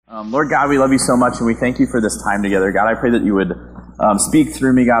Lord God, we love you so much, and we thank you for this time together. God, I pray that you would speak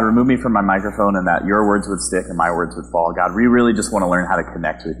through me, God, remove me from my microphone, and that your words would stick and my words would fall. God, we really just want to learn how to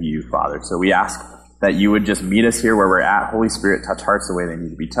connect with you, Father. So we ask that you would just meet us here where we're at. Holy Spirit, touch hearts the way they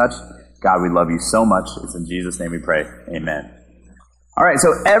need to be touched. God, we love you so much. It's in Jesus' name we pray. Amen. All right,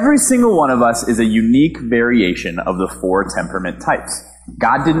 so every single one of us is a unique variation of the 4 temperament types.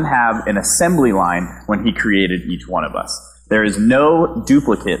 God didn't have an assembly line when he created each one of us. There is no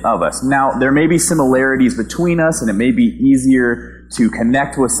duplicate of us. Now, there may be similarities between us, and it may be easier to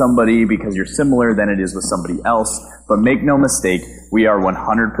connect with somebody because you're similar than it is with somebody else, but make no mistake, we are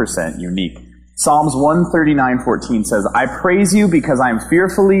 100% unique. Psalms 139:14 says, I praise you because I am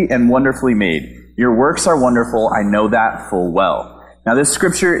fearfully and wonderfully made. Your works are wonderful, I know that full well. Now, this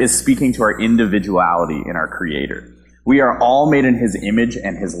scripture is speaking to our individuality in our Creator. We are all made in his image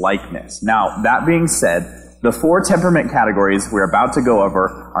and his likeness. Now, that being said, the 4 temperament categories we're about to go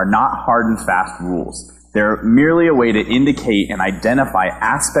over are not hard and fast rules. They're merely a way to indicate and identify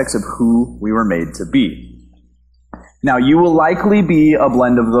aspects of who we were made to be. Now, you will likely be a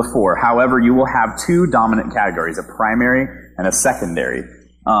blend of the 4. However, you will have 2 dominant categories, a primary and a secondary.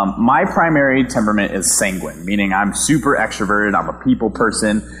 My primary temperament is sanguine, meaning I'm super extroverted, I'm a people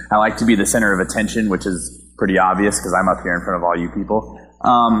person, I like to be the center of attention, which is pretty obvious because I'm up here in front of all you people.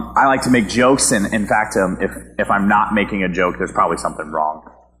 I like to make jokes, and in fact, if I'm not making a joke, there's probably something wrong.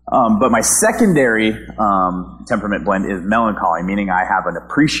 But my secondary temperament blend is melancholy, meaning I have an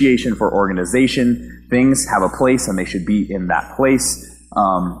appreciation for organization. Things have a place, and they should be in that place.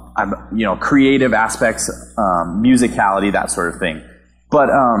 I'm, creative aspects, musicality, that sort of thing. But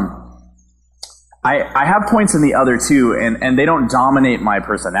I have points in the other 2, and they don't dominate my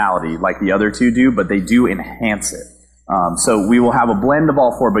personality like the other 2 do, but they do enhance it. So we will have a blend of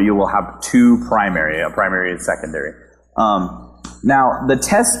all 4, but you will have 2 primary, a primary and secondary. Now, the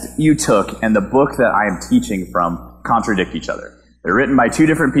test you took and the book that I am teaching from contradict each other. They're written by 2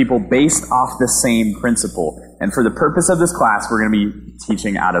 different people based off the same principle. And for the purpose of this class, we're going to be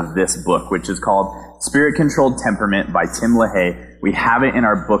teaching out of this book, which is called Spirit-Controlled Temperament by Tim LaHaye. We have it in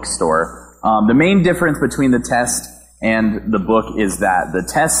our bookstore. The main difference between the test and the book is that the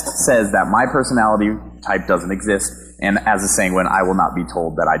test says that my personality type doesn't exist, and as a sanguine, I will not be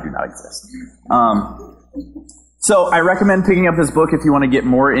told that I do not exist. So I recommend picking up this book if you want to get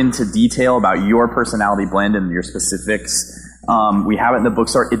more into detail about your personality blend and your specifics. We have it in the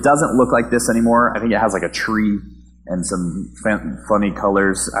bookstore. It doesn't look like this anymore. I think it has like a tree and some funny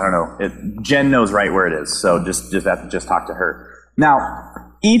colors. I don't know. Jen knows right where it is, so just talk to her. Now,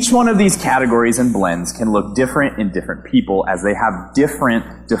 each one of these categories and blends can look different in different people as they have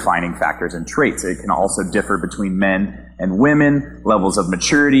different defining factors and traits. It can also differ between men and women, levels of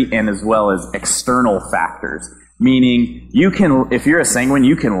maturity, and as well as external factors. Meaning, if you're a sanguine,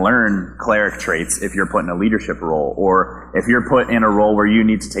 you can learn cleric traits if you're put in a leadership role, or if you're put in a role where you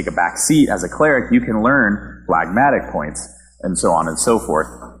need to take a back seat as a cleric, you can learn phlegmatic points, and so on and so forth.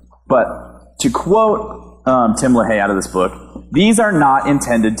 But to quote Tim LaHaye out of this book, these are not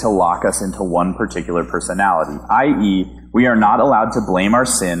intended to lock us into one particular personality, i.e., we are not allowed to blame our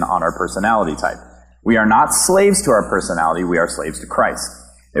sin on our personality type. We are not slaves to our personality, we are slaves to Christ.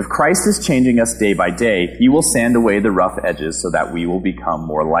 If Christ is changing us day by day, he will sand away the rough edges so that we will become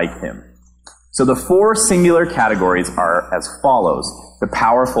more like him. So the 4 singular categories are as follows. The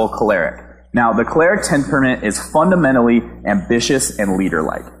powerful choleric. Now, the choleric temperament is fundamentally ambitious and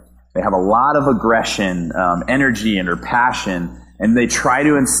leader-like. They have a lot of aggression, energy, and or passion, and they try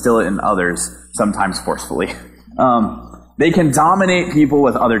to instill it in others, sometimes forcefully. They can dominate people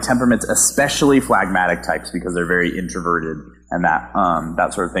with other temperaments, especially phlegmatic types, because they're very introverted and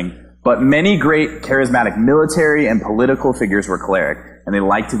that sort of thing. But many great charismatic military and political figures were choleric, and they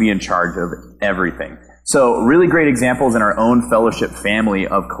like to be in charge of everything. So really great examples in our own fellowship family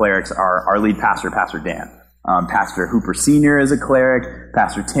of clerics are our lead pastor, Pastor Dan. Pastor Hooper Sr. is a cleric,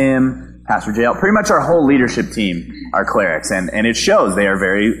 Pastor Tim, Pastor JL. Pretty much our whole leadership team are clerics, and it shows they are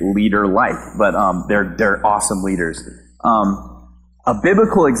very leader-like, but they're awesome leaders. A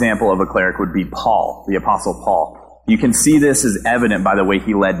biblical example of a cleric would be Paul, the Apostle Paul. You can see this is evident by the way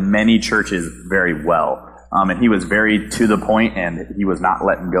he led many churches very well. And he was very to the point, and he was not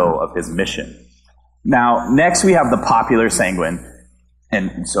letting go of his mission. Now, next we have the popular sanguine,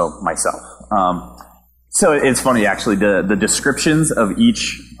 and so myself. So it's funny, actually, the descriptions of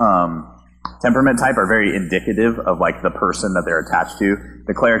each temperament type are very indicative of like the person that they're attached to.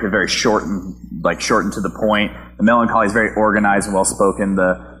 The cleric is very short and to the point. The melancholy is very organized and well spoken.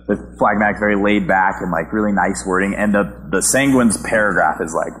 The The phlegmatic's very laid back and like really nice wording. And the sanguine's paragraph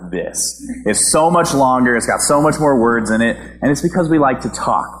is like this. It's so much longer. It's got so much more words in it. And it's because we like to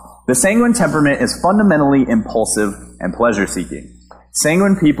talk. The sanguine temperament is fundamentally impulsive and pleasure-seeking.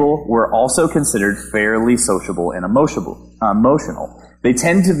 Sanguine people were also considered fairly sociable and emotional. They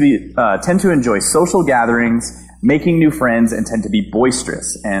tend to enjoy social gatherings, making new friends, and tend to be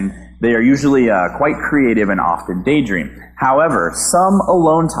boisterous. And they are usually quite creative and often daydream. However, some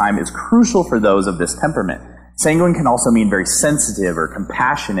alone time is crucial for those of this temperament. Sanguine can also mean very sensitive or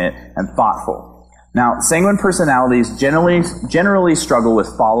compassionate and thoughtful. Now, sanguine personalities generally struggle with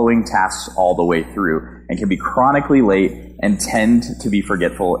following tasks all the way through and can be chronically late and tend to be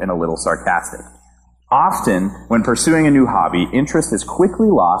forgetful and a little sarcastic. Often, when pursuing a new hobby, interest is quickly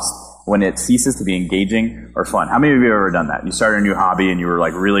lost when it ceases to be engaging or fun. How many of you have ever done that? You started a new hobby and you were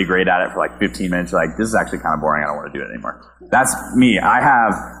like really great at it for like 15 minutes. You're like, this is actually kind of boring. I don't want to do it anymore. That's me. I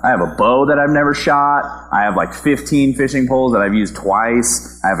have a bow that I've never shot. I have like 15 fishing poles that I've used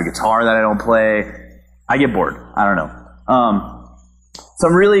twice. I have a guitar that I don't play. I get bored. I don't know.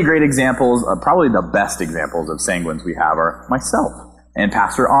 Some really great examples, probably the best examples of sanguines we have are myself and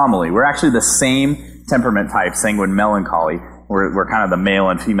Pastor Amelie. We're actually the same temperament type, sanguine melancholy. We're kind of the male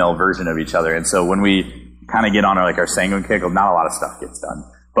and female version of each other. And so when we kind of get on our sanguine kick, not a lot of stuff gets done.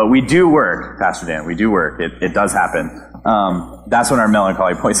 But we do work, Pastor Dan. We do work. It does happen. That's when our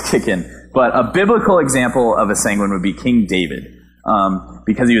melancholy points kick in. But a biblical example of a sanguine would be King David.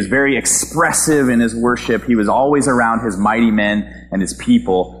 Because he was very expressive in his worship. He was always around his mighty men and his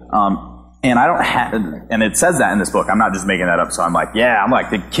people. And it says that in this book. I'm not just making that up. So I'm like, yeah, I'm like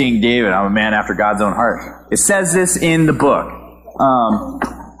the King David. I'm a man after God's own heart. It says this in the book.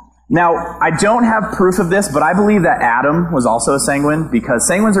 Now, I don't have proof of this, but I believe that Adam was also a sanguine because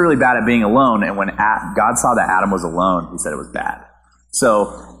sanguines are really bad at being alone. And when God saw that Adam was alone, he said it was bad.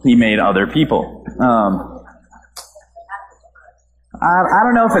 So he made other people. I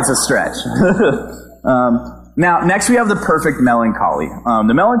don't know if it's a stretch. Now, next we have the perfect melancholy.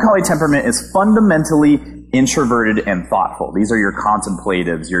 The melancholy temperament is fundamentally introverted and thoughtful. These are your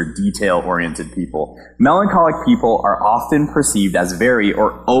contemplatives, your detail-oriented people. Melancholic people are often perceived as very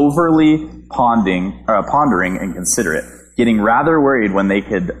or overly pondering and considerate, getting rather worried when they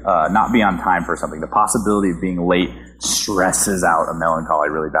could not be on time for something. The possibility of being late stresses out a melancholy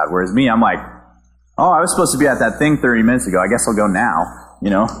really bad. Whereas me, I'm like, oh, I was supposed to be at that thing 30 minutes ago. I guess I'll go now,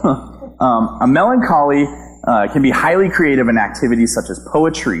 A melancholy can be highly creative in activities such as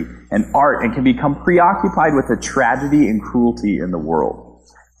poetry and art and can become preoccupied with the tragedy and cruelty in the world.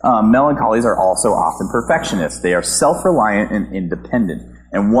 Melancholies are also often perfectionists. They are self-reliant and independent.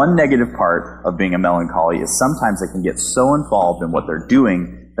 And one negative part of being a melancholy is sometimes they can get so involved in what they're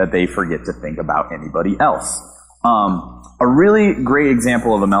doing that they forget to think about anybody else. A really great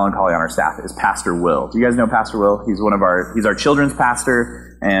example of a melancholy on our staff is Pastor Will. Do you guys know Pastor Will? He's our children's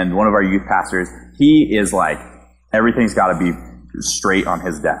pastor and one of our youth pastors. He is like, everything's got to be straight on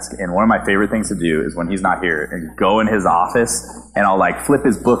his desk. And one of my favorite things to do is when he's not here, and go in his office and I'll like flip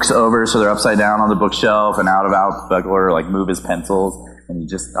his books over so they're upside down on the bookshelf and out of alphabetical, or like move his pencils, and he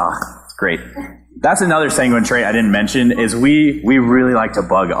just, it's great. That's another sanguine trait I didn't mention, is we really like to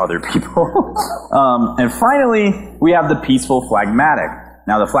bug other people. And finally, we have the peaceful phlegmatic.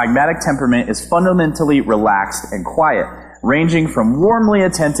 Now, the phlegmatic temperament is fundamentally relaxed and quiet, ranging from warmly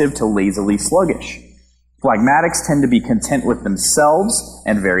attentive to lazily sluggish. Phlegmatics tend to be content with themselves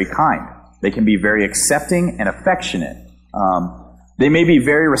and very kind. They can be very accepting and affectionate. They may be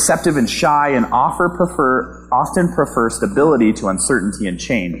very receptive and shy and often prefer stability to uncertainty and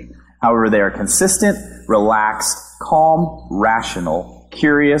change. However, they are consistent, relaxed, calm, rational,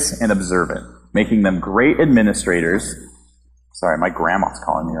 curious, and observant, making them great administrators. Sorry, my grandma's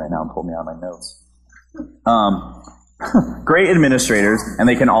calling me right now and pulled me out of my notes. Great administrators, and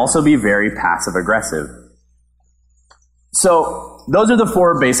they can also be very passive-aggressive. So, those are the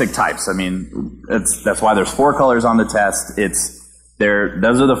four basic types. I mean, that's why there's 4 colors on the test.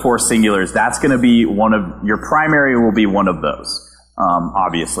 Those are the 4 singulars. That's going to be your primary will be one of those.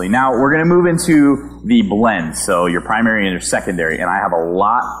 Obviously. Now, we're going to move into the blends, so your primary and your secondary, and I have a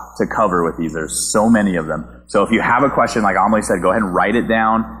lot to cover with these. There's so many of them. So if you have a question, like Amelie said, go ahead and write it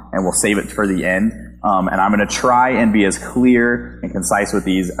down, and we'll save it for the end. And I'm going to try and be as clear and concise with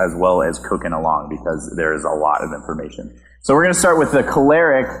these as well as cooking along, because there's a lot of information. So we're going to start with the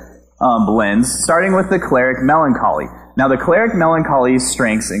choleric blends, starting with the choleric melancholy. Now, the choleric melancholy's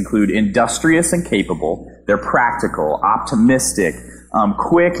strengths include industrious and capable. They're practical, optimistic,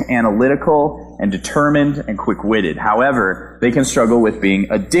 quick, analytical, and determined, and quick-witted. However, they can struggle with being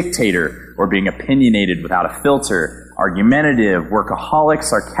a dictator or being opinionated without a filter, argumentative, workaholic,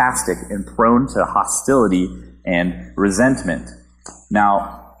 sarcastic, and prone to hostility and resentment.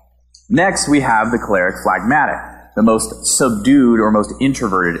 Now, next we have the choleric phlegmatic, the most subdued or most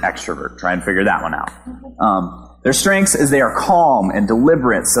introverted extrovert. Try and figure that one out. Their strengths is they are calm and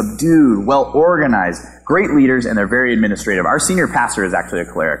deliberate, subdued, well-organized, great leaders, and they're very administrative. Our senior pastor is actually a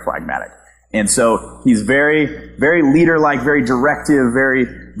choleric phlegmatic. And so he's very, very leader-like, very directive, very,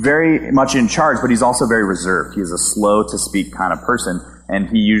 very much in charge, but he's also very reserved. He's a slow-to-speak kind of person, and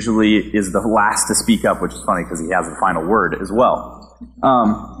he usually is the last to speak up, which is funny because he has the final word as well.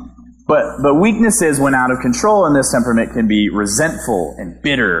 But weaknesses when out of control in this temperament can be resentful and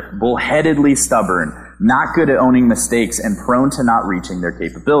bitter, bullheadedly stubborn, not good at owning mistakes, and prone to not reaching their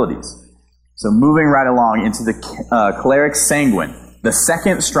capabilities. So moving right along into the choleric sanguine, the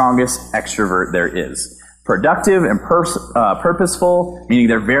second strongest extrovert there is. Productive and purposeful, meaning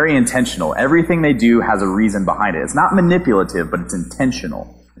they're very intentional. Everything they do has a reason behind it. It's not manipulative, but it's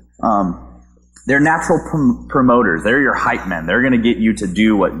intentional. They're natural promoters. They're your hype men. They're going to get you to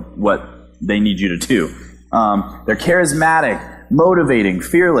do what they need you to do. They're charismatic, motivating,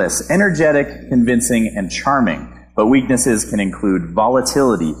 fearless, energetic, convincing, and charming. But weaknesses can include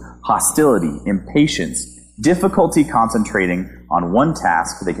volatility, hostility, impatience, difficulty concentrating on one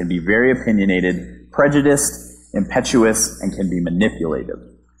task. They can be very opinionated, prejudiced, impetuous, and can be manipulative.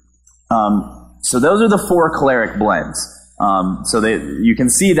 So those are the four choleric blends. You can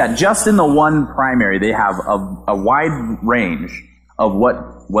see that just in the one primary, they have a wide range of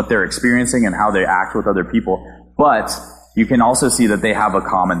what they're experiencing and how they act with other people. But you can also see that they have a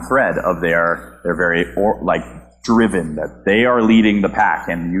common thread of they're very driven, that they are leading the pack,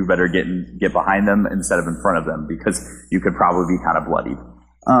 and you better get behind them instead of in front of them, because you could probably be kind of bloodied.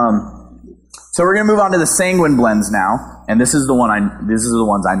 So we're going to move on to the sanguine blends now, and this is the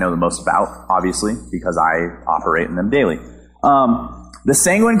ones I know the most about, obviously, because I operate in them daily. The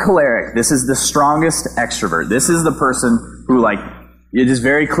sanguine choleric, this is the strongest extrovert. This is the person who, it is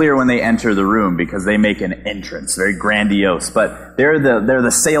very clear when they enter the room because they make an entrance, very grandiose, but they're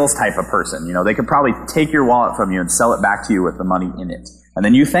the sales type of person. You know, they could probably take your wallet from you and sell it back to you with the money in it, and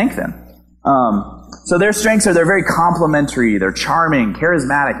then you thank them. So their strengths are they're very complimentary, they're charming,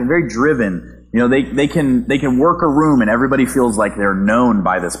 charismatic, and very driven. You know, they can work a room and everybody feels like they're known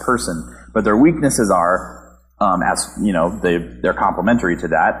by this person. But their weaknesses are, as you know, they're complementary to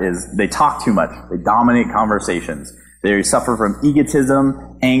that, is they talk too much, they dominate conversations. They suffer from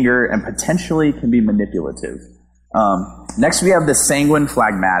egotism, anger, and potentially can be manipulative. Next, we have the sanguine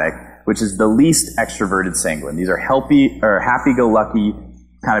phlegmatic, which is the least extroverted sanguine. These are happy-go-lucky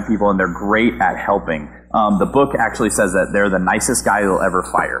kind of people, and they're great at helping. The book actually says that they're the nicest guy you'll ever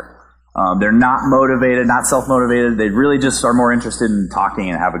fire. They're not motivated, not self-motivated. They really just are more interested in talking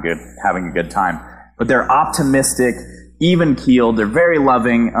and having a good time. But they're optimistic, even-keeled. They're very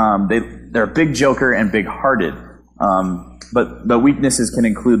loving. They're a big joker and big-hearted. But the weaknesses can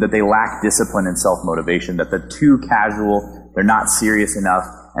include that they lack discipline and self-motivation, that they're too casual, they're not serious enough,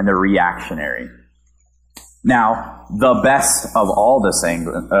 and they're reactionary. Now, the best of all the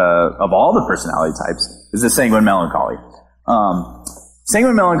personality types is the sanguine melancholy.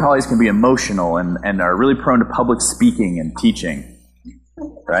 Sanguine melancholies can be emotional and are really prone to public speaking and teaching,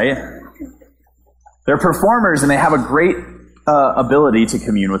 right? They're performers, and they have a great ability to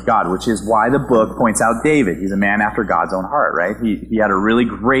commune with God, which is why the book points out David. He's a man after God's own heart, right? He had a really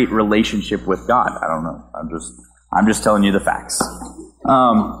great relationship with God. I don't know. I'm just telling you the facts.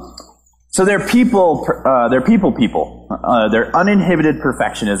 So they're people. Their uninhibited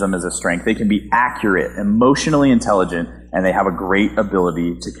perfectionism is a strength. They can be accurate, emotionally intelligent, and they have a great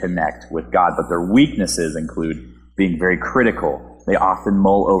ability to connect with God. But their weaknesses include being very critical. They often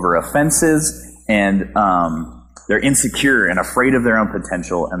mull over offenses, and they're insecure and afraid of their own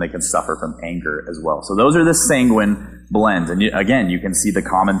potential, and they can suffer from anger as well. So those are the sanguine blends. And again, you can see the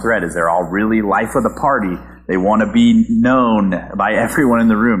common thread is they're all really life of the party. They want to be known by everyone in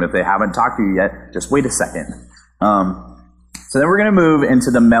the room. If they haven't talked to you yet, just wait a second. So then we're going to move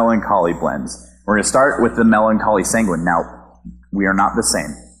into the melancholy blends. We're going to start with the melancholy sanguine. Now, we are not the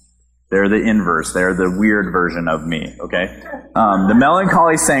same. They're the inverse. They're the weird version of me, okay? The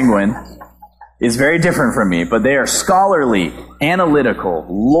melancholy sanguine is very different from me, but they are scholarly, analytical,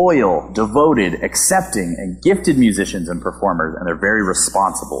 loyal, devoted, accepting, and gifted musicians and performers, and they're very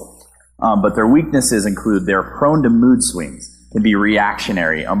responsible. But their weaknesses include they're prone to mood swings, can be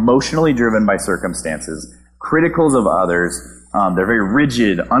reactionary, emotionally driven by circumstances, criticals of others, They're very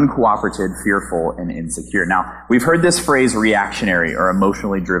rigid, uncooperative, fearful, and insecure. Now, we've heard this phrase reactionary or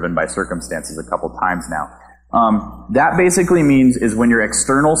emotionally driven by circumstances a couple times now. That basically means is when your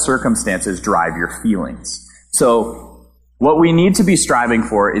external circumstances drive your feelings. So what we need to be striving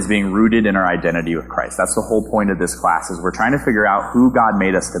for is being rooted in our identity with Christ. That's the whole point of this class, is we're trying to figure out who God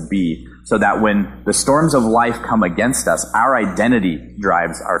made us to be so that when the storms of life come against us, our identity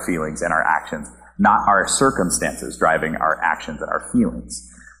drives our feelings and our actions, not our circumstances driving our actions and our feelings.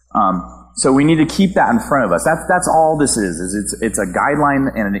 So we need to keep that in front of us. That's all this is it's a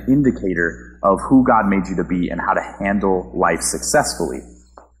guideline and an indicator of who God made you to be and how to handle life successfully.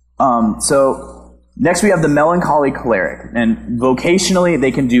 So next we have the melancholy choleric. And vocationally,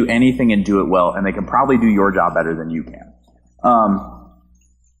 they can do anything and do it well, and they can probably do your job better than you can.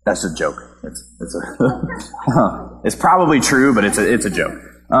 That's a joke. It's probably true, but it's a joke.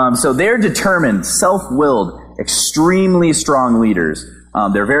 So they're determined, self-willed, extremely strong leaders.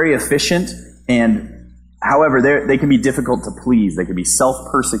 They're very efficient, and however, they can be difficult to please. They can be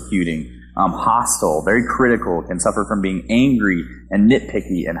self-persecuting, hostile, very critical, can suffer from being angry and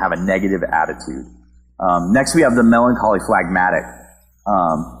nitpicky and have a negative attitude. Next, we have the melancholy phlegmatic.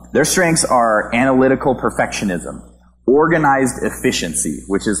 Their strengths are analytical perfectionism, organized efficiency,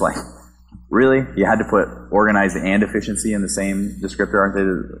 which is like, really? You had to put organized and efficiency in the same descriptor, aren't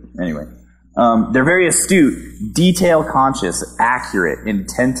they? Anyway. They're very astute, detail-conscious, accurate,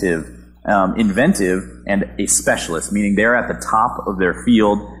 inventive, and a specialist, meaning they're at the top of their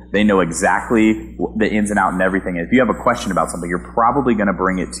field. They know exactly the ins and outs and everything. And if you have a question about something, you're probably going to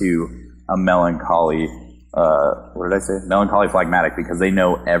bring it to a melancholy, melancholy phlegmatic, because they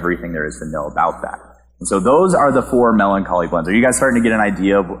know everything there is to know about that. And so those are the 4 melancholy blends. Are you guys starting to get an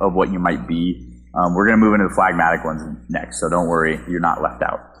idea of what you might be? We're going to move into the phlegmatic ones next, so don't worry, you're not left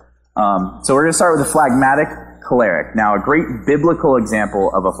out. So we're going to start with the phlegmatic choleric. Now, a great biblical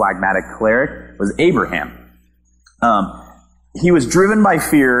example of a phlegmatic choleric was Abraham. He was driven by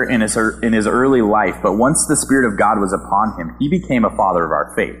fear in his early life, but once the Spirit of God was upon him, he became a father of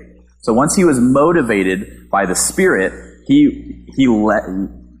our faith. So once he was motivated by the Spirit,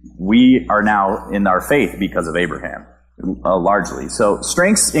 we are now in our faith because of Abraham, largely. So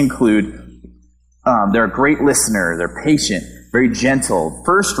strengths include, they're a great listener, they're patient, very gentle,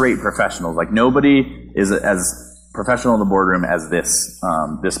 first-rate professionals. Like nobody is as professional in the boardroom as this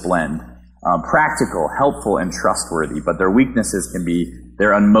blend. Practical, helpful, and trustworthy, but their weaknesses can be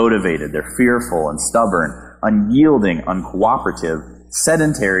they're unmotivated, they're fearful and stubborn, unyielding, uncooperative,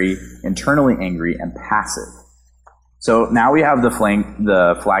 sedentary, internally angry, and passive. So now we have the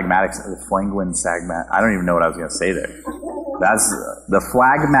phlegmatic, I don't even know what I was going to say there. That's the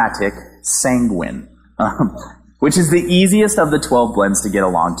phlegmatic sanguine, which is the easiest of the 12 blends to get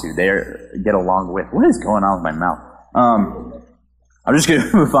along to. Get along with. What is going on with my mouth? I'm just going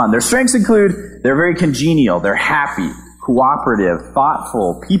to move on. Their strengths include they're very congenial, they're happy, cooperative,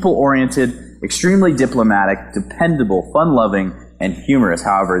 thoughtful, people-oriented, extremely diplomatic, dependable, fun-loving, and humorous.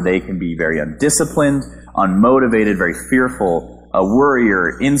 However, they can be very undisciplined, unmotivated, very fearful, a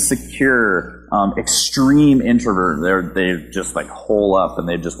worrier, insecure, extreme introvert. They just like hole up and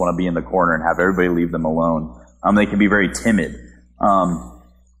they just want to be in the corner and have everybody leave them alone. They can be very timid.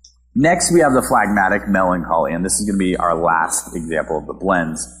 Next, we have the phlegmatic melancholy, and this is going to be our last example of the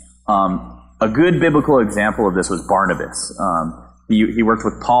blends. A good biblical example of this was Barnabas. He worked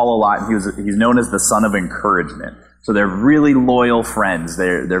with Paul a lot, and he's known as the son of encouragement. So they're really loyal friends.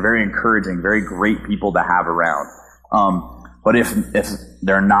 They're very encouraging, very great people to have around. But if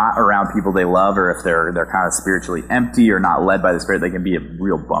they're not around people they love, or if they're kind of spiritually empty or not led by the Spirit, they can be a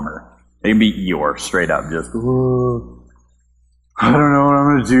real bummer. They can be Eeyore, straight up, just, I don't know what I'm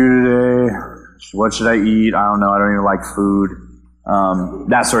going to do today. What should I eat? I don't know. I don't even like food.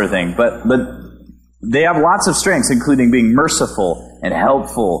 That sort of thing. But they have lots of strengths, including being merciful and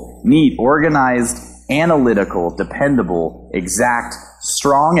helpful, neat, organized, analytical, dependable, exact,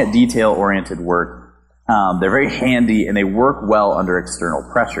 strong at detail-oriented work. They're very handy, and they work well under external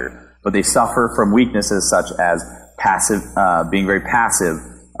pressure. But they suffer from weaknesses such as being very passive.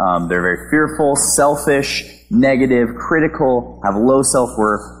 They're very fearful, selfish, negative, critical, have low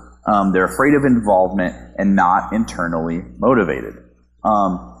self-worth. They're afraid of involvement and not internally motivated.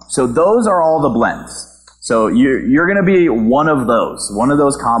 So those are all the blends. So you're going to be one of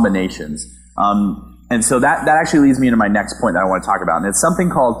those combinations. And so that actually leads me into my next point that I want to talk about. And it's something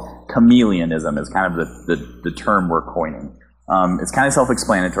called chameleonism is kind of the term we're coining. It's kind of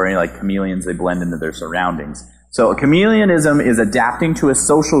self-explanatory, like chameleons, they blend into their surroundings. So chameleonism is adapting to a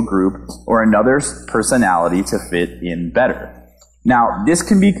social group or another's personality to fit in better. Now, this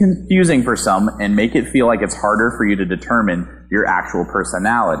can be confusing for some and make it feel like it's harder for you to determine your actual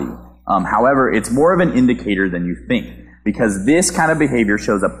personality. However, it's more of an indicator than you think, because this kind of behavior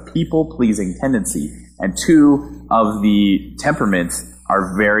shows a people-pleasing tendency, and two of the temperaments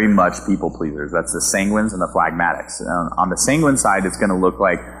are very much people-pleasers. That's the sanguines and the phlegmatics. On the sanguine side, it's going to look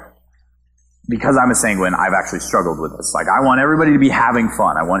like, because I'm a sanguine, I've actually struggled with this. Like, I want everybody to be having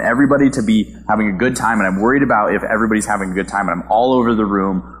fun. I want everybody to be having a good time, and I'm worried about if everybody's having a good time, and I'm all over the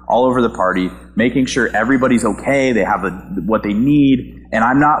room, all over the party, making sure everybody's okay, they have what they need, and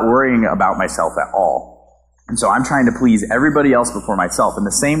I'm not worrying about myself at all. And so I'm trying to please everybody else before myself. And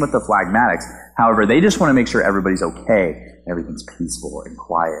the same with the phlegmatics. However, they just want to make sure everybody's okay, everything's peaceful and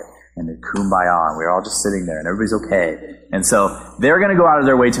quiet, and they're kumbaya, and we're all just sitting there, and everybody's okay. And so they're going to go out of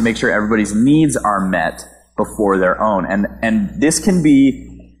their way to make sure everybody's needs are met before their own. And this can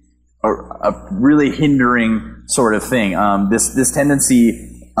be a really hindering sort of thing. This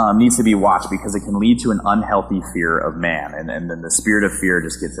tendency needs to be watched, because it can lead to an unhealthy fear of man. And then the spirit of fear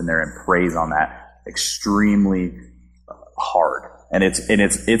just gets in there and preys on that extremely hard. And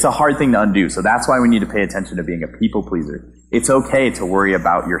it's a hard thing to undo. So that's why we need to pay attention to being a people pleaser. It's okay to worry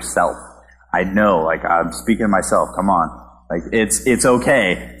about yourself. I know, like, I'm speaking to myself, come on. Like, it's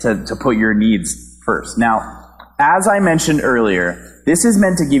okay to put your needs first. Now, as I mentioned earlier, this is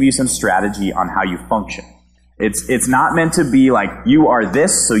meant to give you some strategy on how you function. It's not meant to be like, you are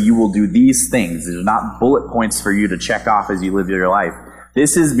this, so you will do these things. There's not bullet points for you to check off as you live your life.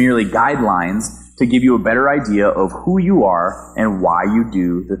 This is merely guidelines to give you a better idea of who you are and why you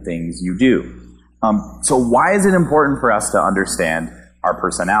do the things you do. So why is it important for us to understand our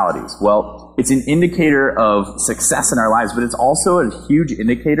personalities? Well, it's an indicator of success in our lives, but it's also a huge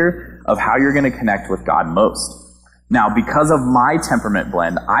indicator of how you're going to connect with God most. Now, because of my temperament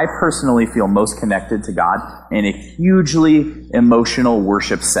blend, I personally feel most connected to God in a hugely emotional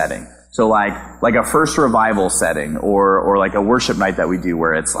worship setting. So like a first revival setting, or like a worship night that we do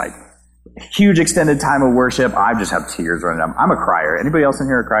where it's like huge extended time of worship. I just have tears running down. I'm a crier. Anybody else in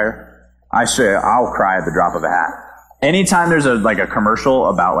here a crier? I'll cry at the drop of a hat. Anytime there's a commercial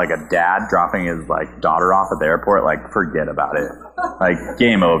about like a dad dropping his like daughter off at the airport, like, forget about it. Like,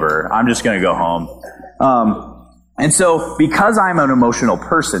 game over. I'm just going to go home. And so because I'm an emotional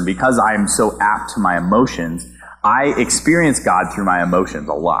person, because I'm so apt to my emotions, I experience God through my emotions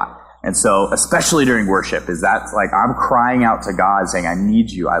a lot. And so, especially during worship, that's like I'm crying out to God saying, I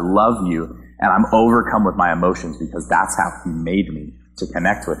need you, I love you, and I'm overcome with my emotions because that's how He made me to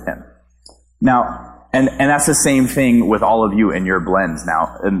connect with Him. Now, and that's the same thing with all of you and your blends.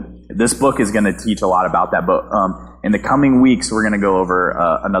 Now, and this book is going to teach a lot about that, but in the coming weeks, we're going to go over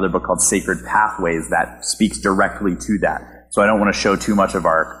another book called Sacred Pathways that speaks directly to that. So I don't want to show too much of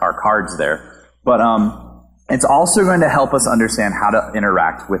our cards there. But it's also going to help us understand how to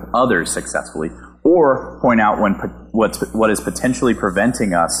interact with others successfully, or point out what is potentially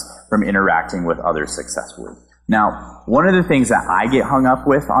preventing us from interacting with others successfully. Now, one of the things that I get hung up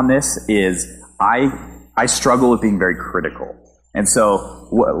with on this is I struggle with being very critical. And so,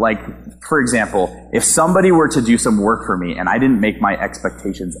 like, for example, if somebody were to do some work for me and I didn't make my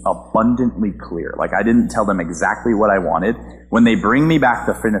expectations abundantly clear, like I didn't tell them exactly what I wanted, when they bring me back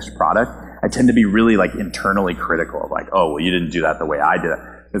the finished product, I tend to be really like internally critical of like, oh, well, you didn't do that the way I did it.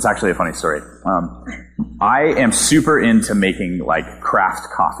 It's actually a funny story. I am super into making like craft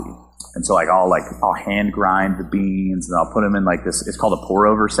coffee. And so like I'll hand grind the beans and I'll put them in like this, it's called a pour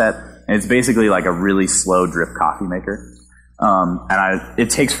over set. And it's basically like a really slow drip coffee maker. It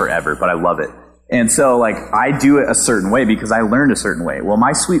takes forever, but I love it. And so like I do it a certain way because I learned a certain way. Well,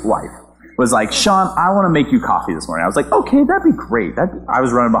 my sweet wife was like, Sean, I want to make you coffee this morning. I was like, okay, that'd be great. I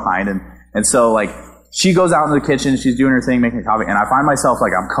was running behind and so like she goes out in the kitchen, she's doing her thing, making coffee, and I find myself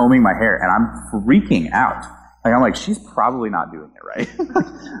like I'm combing my hair and I'm freaking out. Like I'm like, she's probably not doing it right.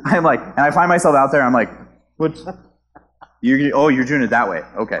 I'm like, and I find myself out there, I'm like, what? You're doing it that way.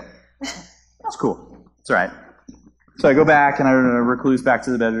 Okay. That's cool. It's all right. So I go back and I recluse back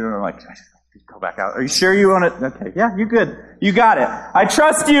to the bedroom and I'm like, go back out. Are you sure you want it? Okay. Yeah, you're good. You got it. I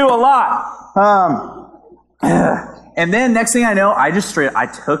trust you a lot. And then next thing I know, I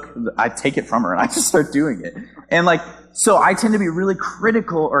take it from her and I just start doing it. And like, so I tend to be really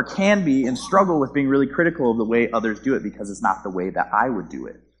critical, or can be, and struggle with being really critical of the way others do it because it's not the way that I would do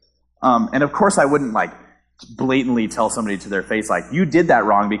it. And of course I wouldn't like blatantly tell somebody to their face like, you did that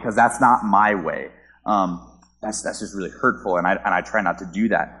wrong because that's not my way. That's just really hurtful, and I try not to do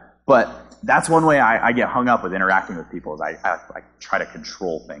that. But that's one way I get hung up with interacting with people, is I try to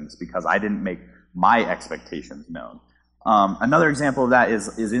control things because I didn't make my expectations known. Another example of that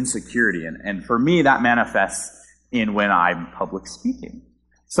is insecurity, and for me that manifests in when I'm public speaking.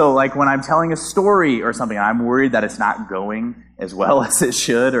 So like when I'm telling a story or something, I'm worried that it's not going as well as it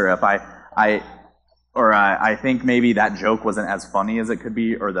should, or if I think maybe that joke wasn't as funny as it could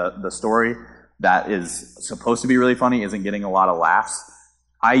be, or the story that is supposed to be really funny isn't getting a lot of laughs.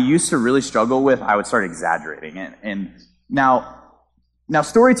 I used to really struggle with, I would start exaggerating it. And now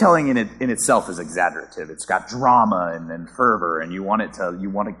storytelling in itself is exaggerative. It's got drama and fervor, and you want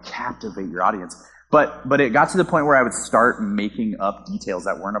to captivate your audience. But it got to the point where I would start making up details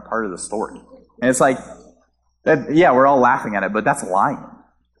that weren't a part of the story. And it's like, yeah, we're all laughing at it, but that's lying.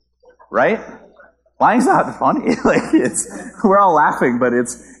 Right? Lying's not funny. We're all laughing, but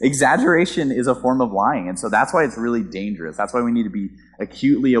exaggeration is a form of lying. And so that's why it's really dangerous. That's why we need to be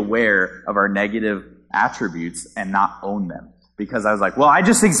acutely aware of our negative attributes and not own them. Because I was like, well, I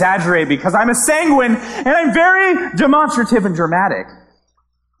just exaggerate because I'm a sanguine and I'm very demonstrative and dramatic.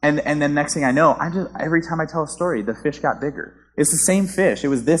 And then next thing I know, every time I tell a story, the fish got bigger. It's the same fish. It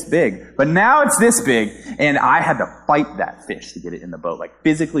was this big, but now it's this big, and I had to fight that fish to get it in the boat, like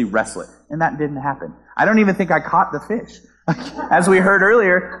physically wrestle it, and that didn't happen. I don't even think I caught the fish. As we heard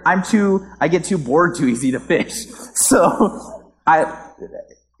earlier, I get too bored too easy to fish. So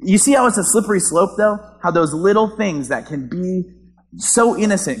you see how it's a slippery slope though? How those little things that can be so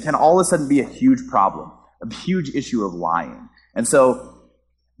innocent can all of a sudden be a huge problem, a huge issue of lying. And so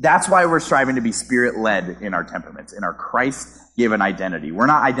that's why we're striving to be Spirit-led in our temperaments, in our Christ-given identity. We're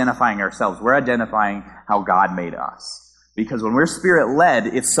not identifying ourselves. We're identifying how God made us. Because when we're Spirit-led,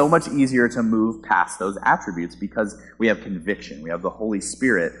 it's so much easier to move past those attributes because we have conviction. We have the Holy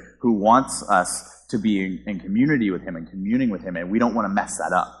Spirit who wants us to be in community with Him and communing with Him, and we don't want to mess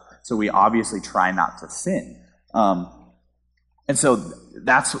that up. So we obviously try not to sin. And so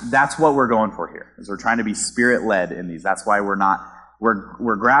that's what we're going for here, is we're trying to be Spirit-led in these. That's why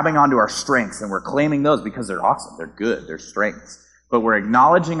we're grabbing onto our strengths and we're claiming those because they're awesome, they're good, they're strengths. But we're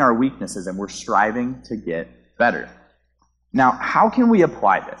acknowledging our weaknesses and we're striving to get better. Now, how can we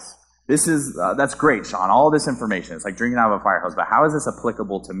apply this? That's great, Sean, all this information. It's like drinking out of a fire hose, but how is this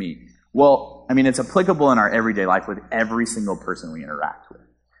applicable to me? Well, I mean, it's applicable in our everyday life with every single person we interact with.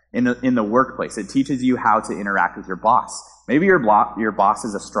 In the workplace, it teaches you how to interact with your boss. Maybe your boss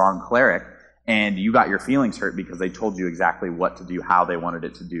is a strong cleric, and you got your feelings hurt because they told you exactly what to do, how they wanted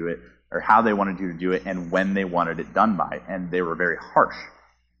it to do it, or how they wanted you to do it, and when they wanted it done by, and they were very harsh.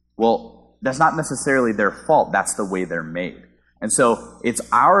 Well, that's not necessarily their fault. That's the way they're made. And so it's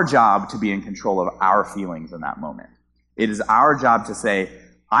our job to be in control of our feelings in that moment. It is our job to say,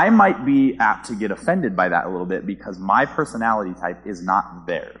 I might be apt to get offended by that a little bit because my personality type is not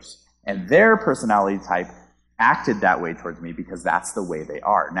theirs. And their personality type acted that way towards me because that's the way they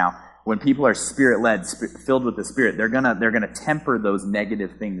are. Now, when people are Spirit-led, filled with the Spirit, they're gonna temper those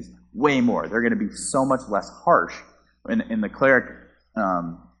negative things way more. They're gonna be so much less harsh in the cleric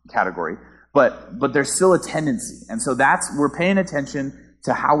category, but there's still a tendency, and so we're paying attention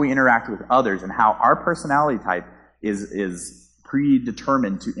to how we interact with others and how our personality type is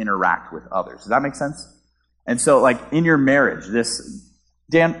predetermined to interact with others. Does that make sense? And so, like in your marriage,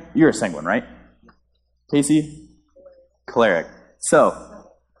 Dan, you're a sanguine, right? Casey, cleric. So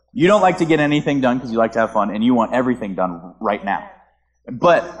you don't like to get anything done because you like to have fun, and you want everything done right now.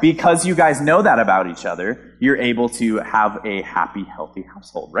 But because you guys know that about each other, you're able to have a happy, healthy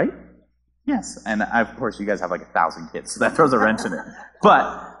household, right? Yes. And of course, you guys have like 1,000 kids, so that throws a wrench in it.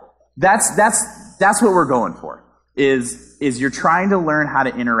 But that's what we're going for, is you're trying to learn how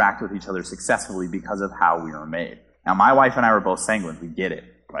to interact with each other successfully because of how we were made. Now, my wife and I were both sanguine. We get it.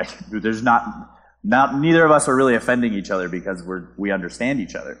 Like, there's neither of us are really offending each other because we understand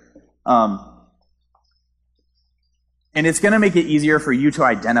each other. And it's going to make it easier for you to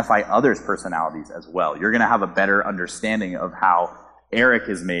identify others' personalities as well. You're going to have a better understanding of how Eric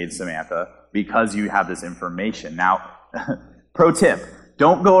is made, Samantha, because you have this information. Now, pro tip,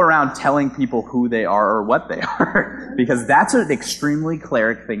 don't go around telling people who they are or what they are, because that's an extremely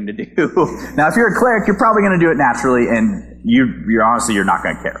cleric thing to do. Now, if you're a cleric, you're probably going to do it naturally, and you're honestly, you're not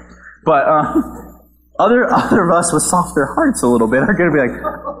going to care. But other of us with softer hearts a little bit are going to be like,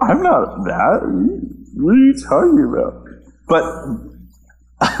 I'm not that. What are you talking about? But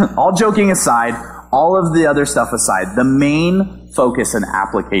all joking aside, all of the other stuff aside, the main focus and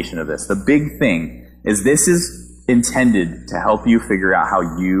application of this, the big thing, is this is intended to help you figure out how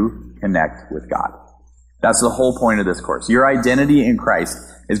you connect with God. That's the whole point of this course. Your identity in Christ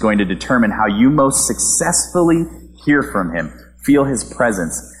is going to determine how you most successfully hear from Him, feel His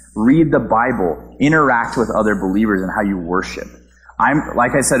presence, read the Bible, interact with other believers, and how you worship.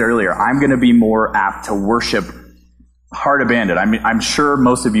 Like I said earlier, I'm going to be more apt to worship heart abandoned. I mean, I'm sure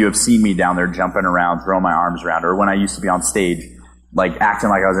most of you have seen me down there jumping around, throwing my arms around, or when I used to be on stage, like acting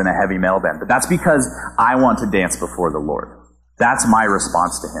like I was in a heavy metal band. But that's because I want to dance before the Lord. That's my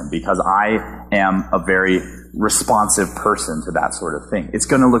response to him, because I am a very responsive person to that sort of thing. It's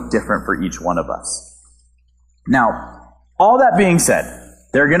going to look different for each one of us. Now, all that being said,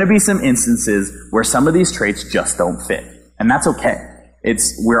 there are going to be some instances where some of these traits just don't fit. And that's okay.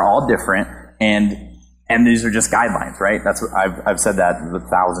 We're all different, and these are just guidelines, right? That's what I've said that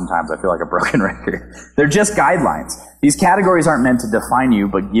 1,000 times. I feel like a broken record. They're just guidelines. These categories aren't meant to define you,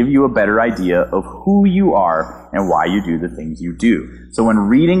 but give you a better idea of who you are and why you do the things you do. So when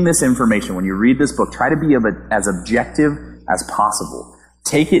reading this information, when you read this book, try to be as objective as possible.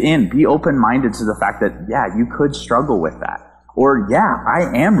 Take it in. Be open-minded to the fact that, yeah, you could struggle with that. Or, yeah,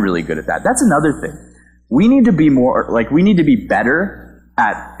 I am really good at that. That's another thing. We need to be better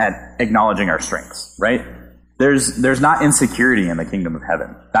at acknowledging our strengths, right? There's not insecurity in the kingdom of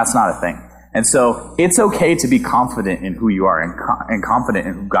heaven. That's not a thing. And so it's okay to be confident in who you are and confident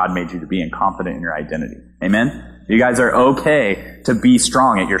in who God made you to be and confident in your identity. Amen? You guys are okay to be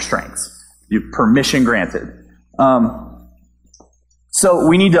strong at your strengths. You permission granted. So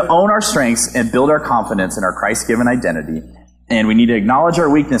we need to own our strengths and build our confidence in our Christ-given identity. And we need to acknowledge our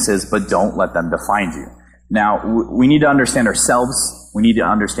weaknesses, but don't let them define you. Now, we need to understand ourselves, we need to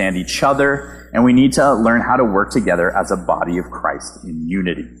understand each other, and we need to learn how to work together as a body of Christ in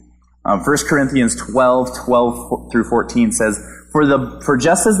unity. 1 Corinthians 12 through 14 says, For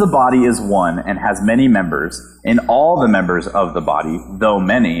just as the body is one and has many members, and all the members of the body, though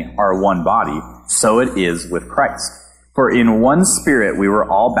many, are one body, so it is with Christ. For in one Spirit we were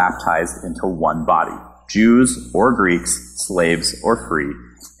all baptized into one body, Jews or Greeks, slaves or free,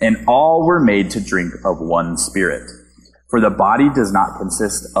 and all were made to drink of one Spirit. For the body does not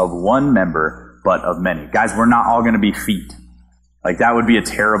consist of one member, but of many. Guys, we're not all going to be feet. Like, that would be a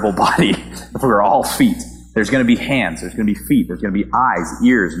terrible body if we were all feet. There's going to be hands, there's going to be feet, there's going to be eyes,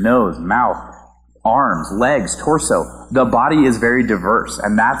 ears, nose, mouth, arms, legs, torso. The body is very diverse,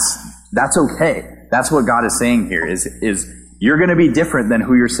 and that's okay. That's what God is saying here, is you're going to be different than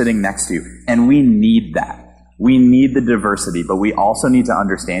who you're sitting next to, and we need that. We need the diversity, but we also need to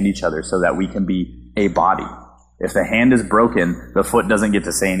understand each other so that we can be a body. If the hand is broken, the foot doesn't get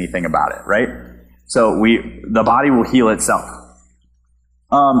to say anything about it, right? So the body will heal itself.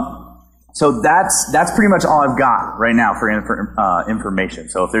 So that's pretty much all I've got right now for information.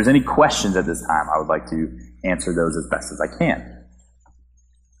 So if there's any questions at this time, I would like to answer those as best as I can.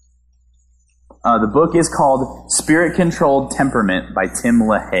 The book is called Spirit Controlled Temperament by Tim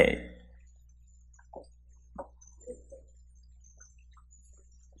LaHaye.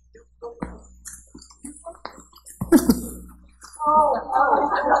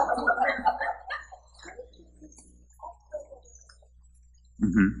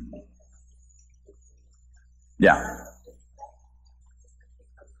 Mm-hmm. Yeah.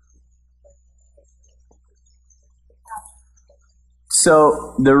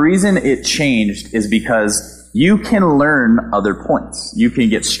 So the reason it changed is because you can learn other points. You can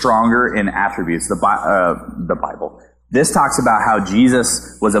get stronger in attributes. The Bible. This talks about how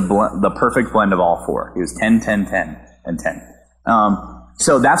Jesus was the perfect blend of all four. He was 10, 10, 10, and 10.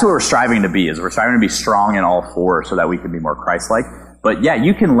 So that's what we're striving to be, is we're striving to be strong in all four so that we can be more Christ-like. But yeah,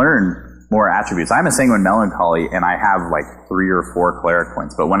 you can learn more attributes. I'm a sanguine melancholy, and I have like 3 or 4 cleric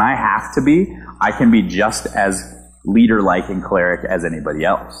points. But when I have to be, I can be just as leader-like and cleric as anybody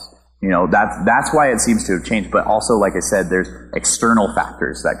else. You know, that's why it seems to have changed. But also, like I said, there's external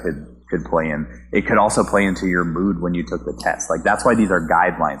factors that could play in. It could also play into your mood when you took the test. Like, that's why these are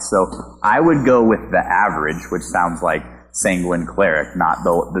guidelines. So I would go with the average, which sounds like sanguine cleric, not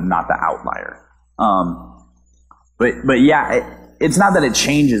the outlier. But yeah, it's not that it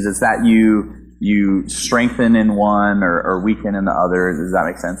changes. It's that you strengthen in one or weaken in the other. Does that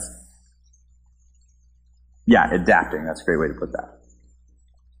make sense? Yeah, adapting. That's a great way to put that.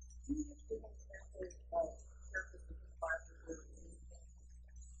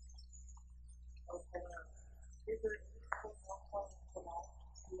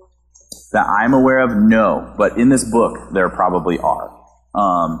 That I'm aware of, no. But in this book, there probably are.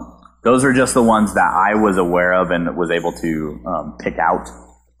 Those are just the ones that I was aware of and was able to pick out.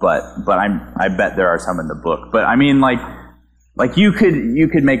 But I bet there are some in the book. But I mean, like you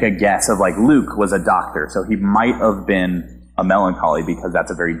could make a guess of, like, Luke was a doctor, so he might have been a melancholy because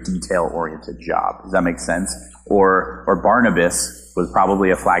that's a very detail-oriented job. Does that make sense? Or Barnabas was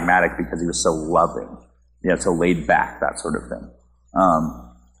probably a phlegmatic because he was so loving, so laid back, that sort of thing.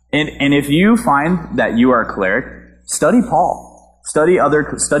 And if you find that you are a cleric, study Paul, study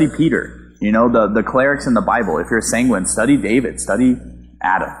Peter, The clerics in the Bible. If you're a sanguine, study David, study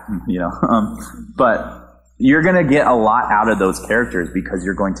Adam, but you're going to get a lot out of those characters because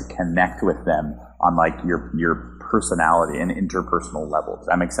you're going to connect with them on like your personality and interpersonal level. Does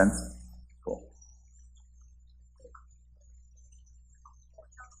that make sense? Cool.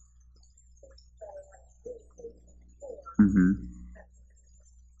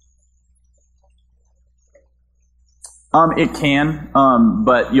 It can,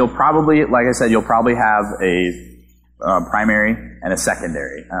 but you'll probably, like I said, you'll probably have a primary and a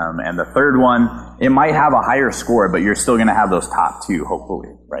secondary. And the third one, it might have a higher score, but you're still going to have those top two, hopefully,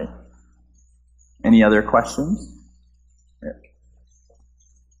 right? Any other questions? Yeah.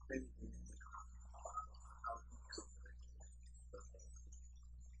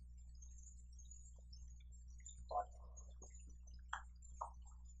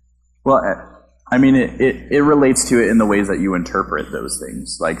 Well, I mean, it relates to it in the ways that you interpret those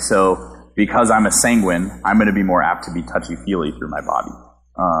things. Like, so because I'm a sanguine, I'm going to be more apt to be touchy-feely through my body.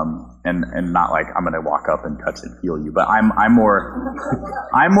 And not like I'm going to walk up and touch and feel you, but I'm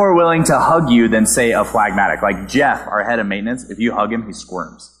more willing to hug you than say a phlegmatic. Like Jeff, our head of maintenance, if you hug him, he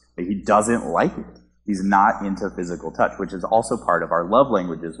squirms. He doesn't like it. He's not into physical touch, which is also part of our love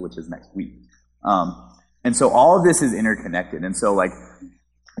languages, which is next week. And so all of this is interconnected. And so like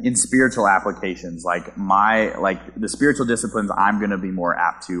in spiritual applications, like the spiritual disciplines I'm going to be more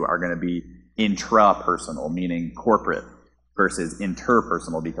apt to are going to be intrapersonal, meaning corporate, versus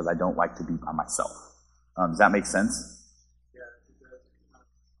interpersonal, because I don't like to be by myself. Does that make sense? Yeah, it does.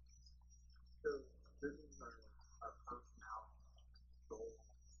 So this is our personality, soul.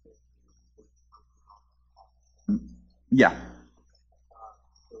 Yeah.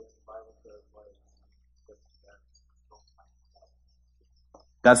 So the Bible says,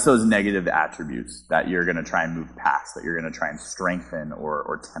 That's those negative attributes that you're going to try and move past, that you're going to try and strengthen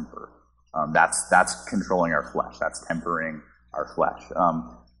or temper. That's controlling our flesh. That's tempering our flesh.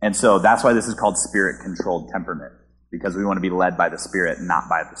 And so that's why this is called spirit-controlled temperament, because we want to be led by the Spirit, not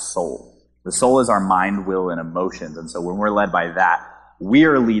by the soul. The soul is our mind, will, and emotions. And so when we're led by that, we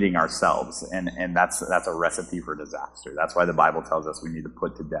are leading ourselves. And that's a recipe for disaster. That's why the Bible tells us we need to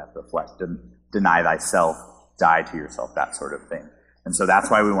put to death the flesh. Deny thyself, die to yourself, that sort of thing. And so that's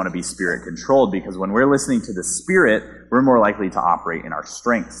why we want to be spirit-controlled, because when we're listening to the Spirit, we're more likely to operate in our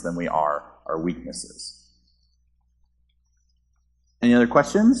strengths than we are our weaknesses. Any other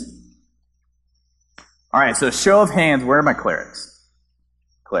questions? All right, so show of hands, where are my clerics?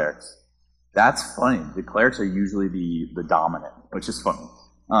 Clerics. That's funny. The clerics are usually the dominant, which is funny.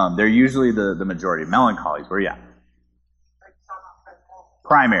 They're usually the majority. Melancholies, where are you at?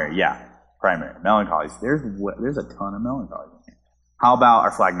 Primary, yeah. Primary. Melancholies. There's a ton of melancholies. How about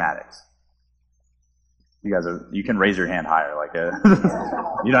our phlegmatics? You can raise your hand higher.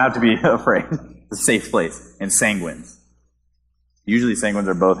 You don't have to be afraid. It's a safe place. And sanguines. Usually sanguines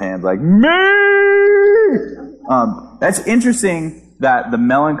are both hands like, me! That's interesting that the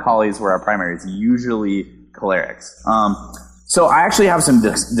melancholies were our primaries, usually clerics. So I actually have some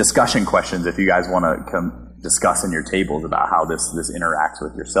discussion questions if you guys want to come discuss in your tables about how this interacts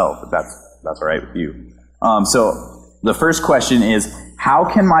with yourself, if that's all right with you. So the first question is, how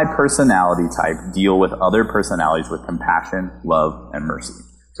can my personality type deal with other personalities with compassion, love, and mercy?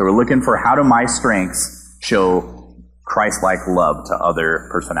 So we're looking for, how do my strengths show Christ-like love to other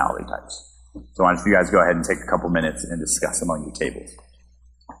personality types? So why don't you guys go ahead and take a couple minutes and discuss among your tables.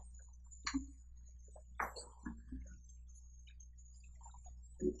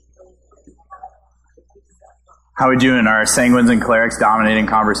 How are we doing? Are sanguines and clerics dominating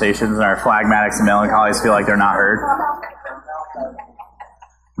conversations, and our phlegmatics and melancholies feel like they're not heard?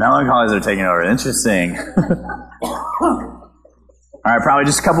 Melancholies are taking over. Interesting. All right, probably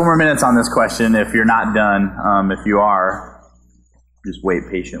just a couple more minutes on this question if you're not done. If you are, just wait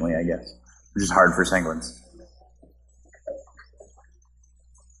patiently, I guess, which is hard for sanguines.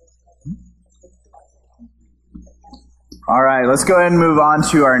 All right, let's go ahead and move on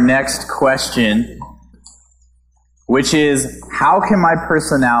to our next question, which is, how can my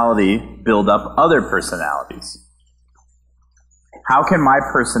personality build up other personalities? How can my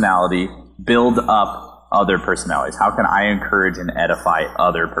personality build up other personalities? How can I encourage and edify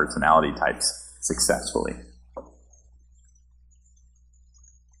other personality types successfully?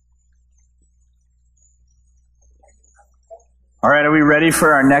 All right, are we ready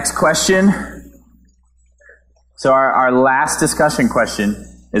for our next question? So our last discussion question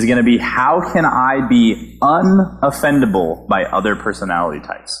is going to be, how can I be unoffendable by other personality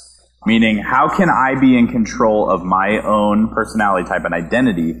types? Meaning, how can I be in control of my own personality type and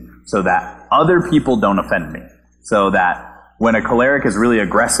identity so that other people don't offend me? So that When a choleric is really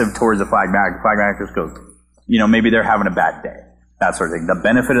aggressive towards a phlegmatic just goes, maybe they're having a bad day. That sort of thing. The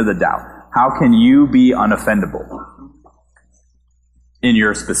benefit of the doubt. How can you be unoffendable in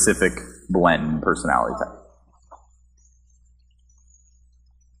your specific blend personality type?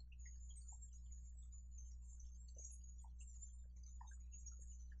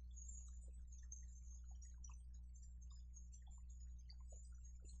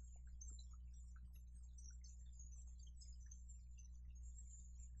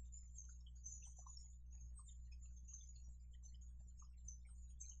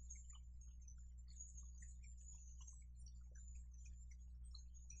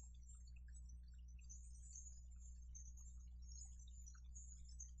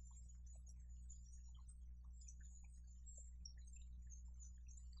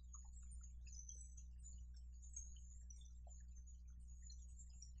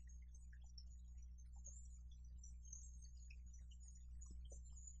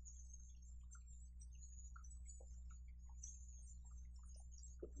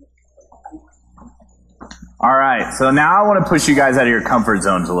 All right, so now I want to push you guys out of your comfort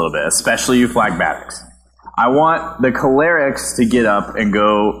zones a little bit, especially you phlegmatics. I want the cholerics to get up and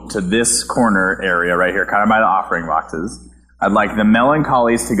go to this corner area right here, kind of by the offering boxes. I'd like the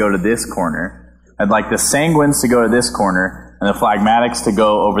melancholies to go to this corner. I'd like the sanguines to go to this corner, and the phlegmatics to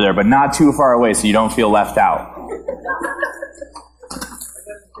go over there, but not too far away so you don't feel left out.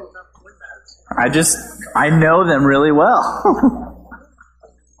 I know them really well.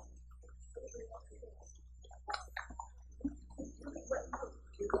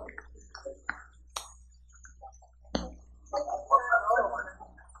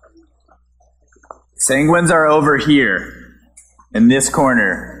 Sanguines are over here, in this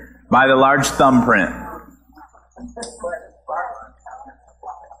corner, by the large thumbprint.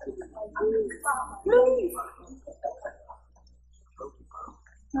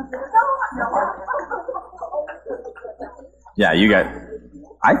 Yeah, you got...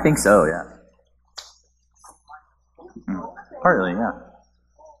 I think so, yeah. Partly, yeah.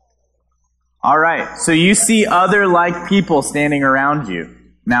 All right, so you see other like people standing around you.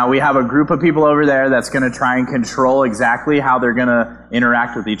 Now, we have a group of people over there that's going to try and control exactly how they're going to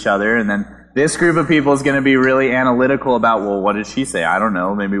interact with each other. And then this group of people is going to be really analytical about, well, what did she say? I don't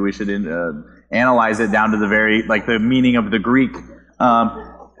know. Maybe we should analyze it down to the meaning of the Greek.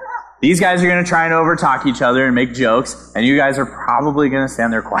 These guys are going to try and overtalk each other and make jokes. And you guys are probably going to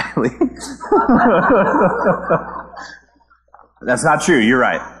stand there quietly. That's not true. You're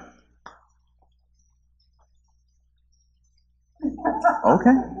right.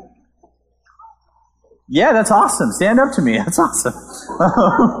 Okay. Yeah, that's awesome. Stand up to me. That's awesome.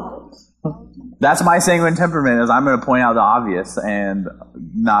 That's my sanguine temperament, is I'm going to point out the obvious and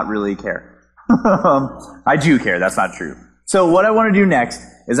not really care. I do care. That's not true. So what I want to do next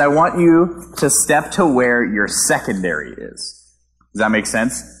is I want you to step to where your secondary is. Does that make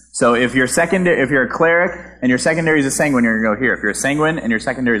sense? So if you're a cleric and your secondary is a sanguine, you're going to go here. If you're a sanguine and your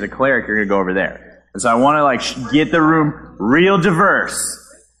secondary is a cleric, you're going to go over there. And so I want to get the room real diverse.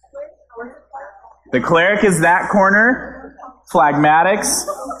 The cleric is that corner, phlegmatics,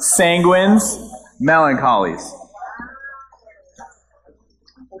 sanguines, melancholies.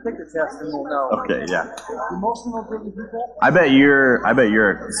 We'll take the test and we'll know. Okay, yeah. Emotional driven people? I bet you're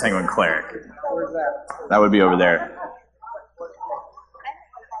a sanguine cleric. Where's that? That would be over there.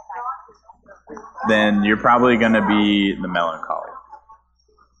 Then you're probably going to be the melancholy.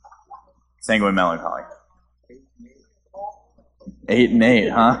 Sanguine melancholy. 8 and 8,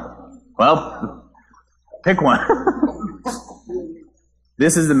 huh? Well, pick one.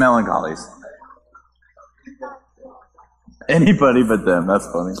 This is the melancholies. Anybody but them. That's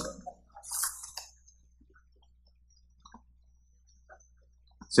funny.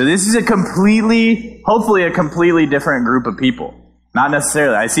 So this is hopefully a completely different group of people. Not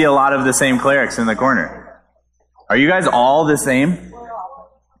necessarily. I see a lot of the same clerics in the corner. Are you guys all the same?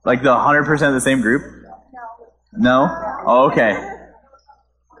 Like the 100% of the same group? No? Oh, okay.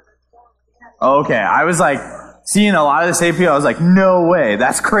 Okay. I was like, seeing a lot of the same people, I was like, no way.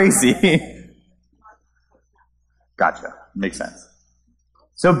 That's crazy. Gotcha. Makes sense.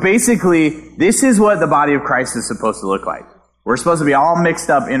 So basically, this is what the body of Christ is supposed to look like. We're supposed to be all mixed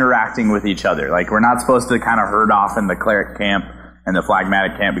up interacting with each other. Like, we're not supposed to kind of herd off in the cleric camp and the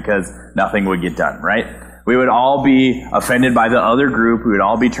phlegmatic camp because nothing would get done, right? We would all be offended by the other group. We would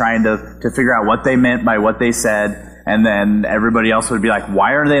all be trying to figure out what they meant by what they said. And then everybody else would be like,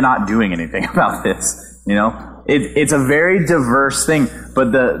 why are they not doing anything about this? You know, it's a very diverse thing.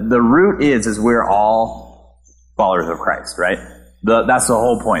 But the root is we're all followers of Christ, right? That's the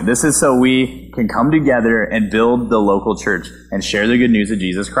whole point. This is so we can come together and build the local church and share the good news of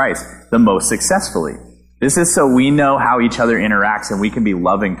Jesus Christ the most successfully. This is so we know how each other interacts and we can be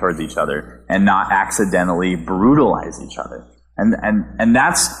loving towards each other and not accidentally brutalize each other. And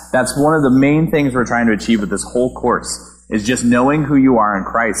that's one of the main things we're trying to achieve with this whole course, is just knowing who you are in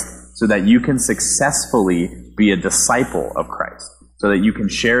Christ so that you can successfully be a disciple of Christ, so that you can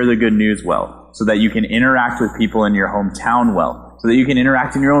share the good news well, so that you can interact with people in your hometown well, so that you can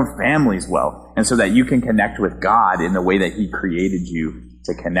interact in your own families well, and so that you can connect with God in the way that He created you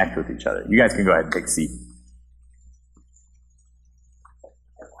to connect with each other. You guys can go ahead and take a seat.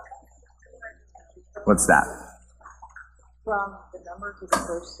 What's that? From the number to the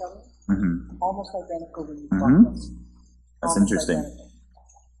verse 7, almost identical when you talk this. That's interesting. Identical.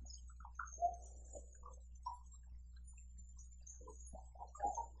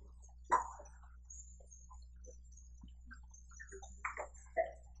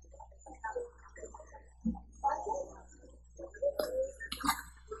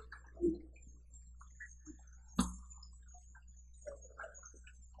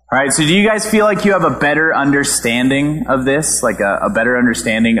 All right, so do you guys feel like you have a better understanding of this, like a better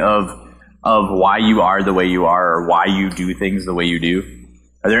understanding of why you are the way you are, or why you do things the way you do?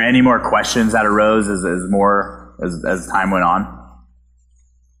 Are there any more questions that arose as time went on?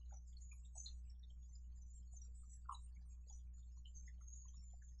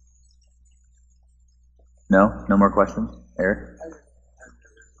 No? No more questions? Eric?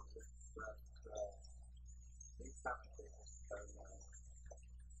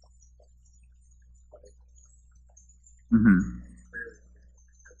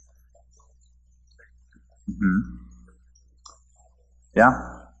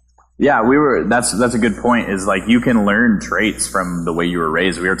 Yeah, that's a good point, is like you can learn traits from the way you were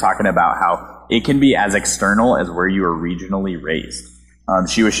raised. We were talking about how it can be as external as where you were regionally raised.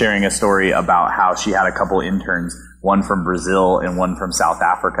 She was sharing a story about how she had a couple interns, one from Brazil and one from South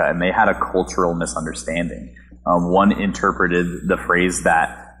Africa, and they had a cultural misunderstanding. One interpreted the phrase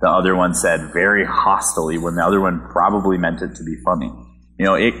that the other one said very hostily when the other one probably meant it to be funny. You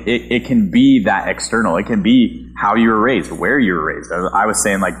know, it can be that external. It can be how you were raised, where you were raised. I was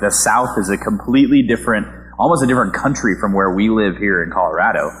saying, like, the South is a completely different, almost a different country from where we live here in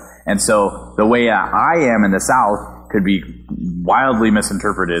Colorado. And so the way I am in the South could be wildly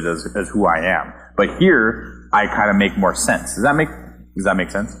misinterpreted as who I am. But here, I kind of make more sense. Does that make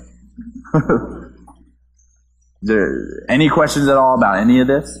sense? Is there any questions at all about any of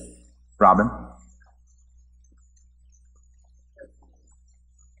this? Robin?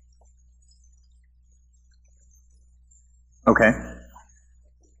 Okay.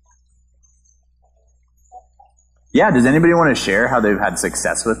 Yeah, does anybody want to share how they've had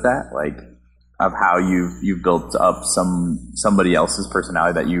success with that? Like, of how you've built up somebody else's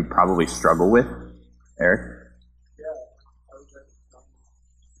personality that you probably struggle with? Eric?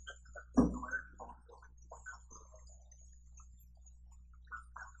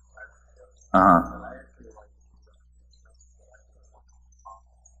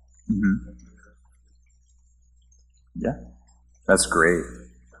 Yeah, that's great.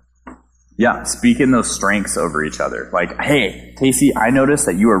 Yeah, speaking those strengths over each other. Like, hey, Casey, I noticed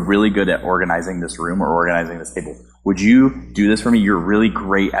that you are really good at organizing this room or organizing this table. Would you do this for me? You're really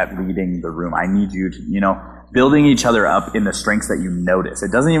great at leading the room. I need you to, building each other up in the strengths that you notice.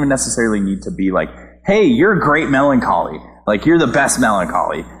 It doesn't even necessarily need to be like, hey, you're great melancholy. Like, you're the best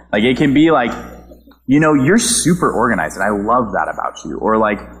melancholy. Like, it can be like, you're super organized, and I love that about you. Or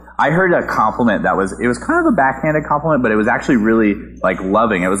like, I heard a compliment it was kind of a backhanded compliment, but it was actually really like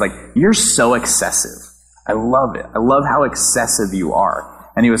loving. It was like, you're so excessive. I love it. I love how excessive you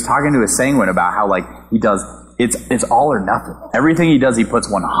are. And he was talking to a sanguine about how like he does, it's all or nothing. Everything he does, he puts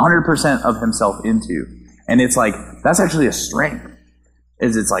 100% of himself into. And it's like, that's actually a strength.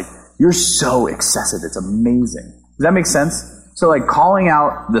 It's like, you're so excessive. It's amazing. Does that make sense? So like calling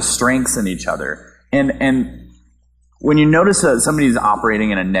out the strengths in each other. And when you notice that somebody's operating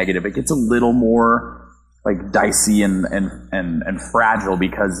in a negative, it gets a little more like dicey and fragile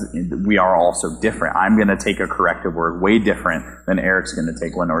because we are all so different. I'm going to take a corrective word way different than Eric's going to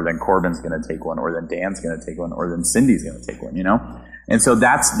take one, or than Corbin's going to take one, or than Dan's going to take one, or than Cindy's going to take one, And so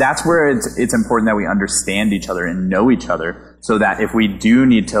that's where it's important that we understand each other and know each other, so that if we do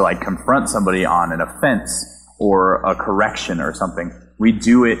need to like confront somebody on an offense or a correction or something, we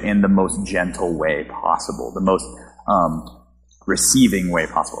do it in the most gentle way possible, the most receiving way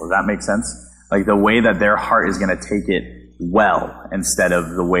possible. Does that make sense? Like the way that their heart is going to take it well, instead of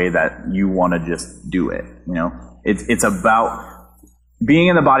the way that you want to just do it. It's about being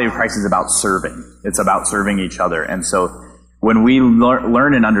in the body of Christ is about serving. It's about serving each other. And so When we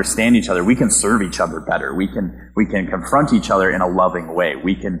learn and understand each other, we can serve each other better. We can confront each other in a loving way.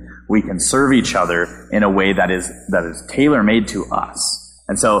 We can serve each other in a way that is tailor-made to us.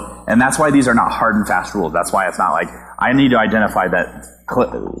 And that's why these are not hard and fast rules. That's why it's not like, I need to identify that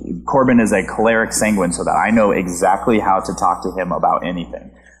Corbin is a choleric sanguine so that I know exactly how to talk to him about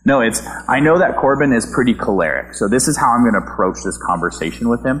anything. No, I know that Corbin is pretty choleric, so this is how I'm going to approach this conversation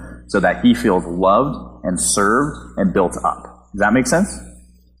with him so that he feels loved and served and built up. Does that make sense?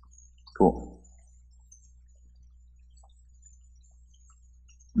 Cool.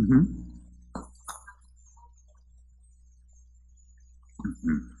 Mm-hmm.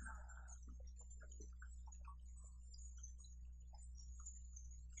 Mm-hmm.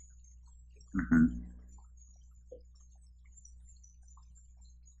 Mm-hmm.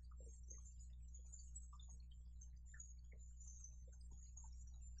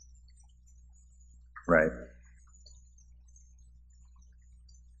 Right.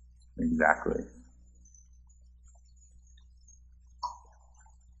 Exactly.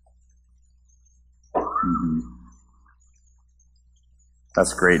 Mm-hmm.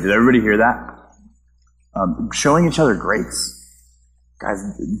 That's great. Did everybody hear that? Showing each other grace. Guys,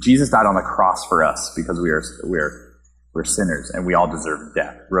 Jesus died on the cross for us because we're sinners and we all deserve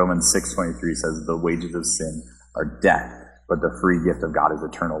death. Romans 6:23 says the wages of sin are death, but the free gift of God is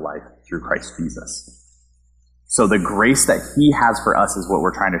eternal life through Christ Jesus. So the grace that he has for us is what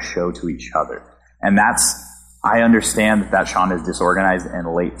we're trying to show to each other. And I understand that Sean is disorganized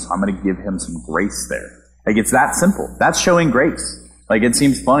and late, so I'm going to give him some grace there. Like, it's that simple. That's showing grace. Like, it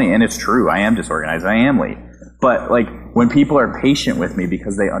seems funny, and it's true. I am disorganized. I am late. But, like, when people are patient with me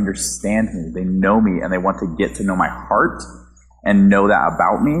because they understand me, they know me, and they want to get to know my heart and know that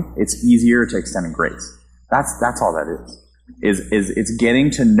about me, it's easier to extend grace. That's all that is. It's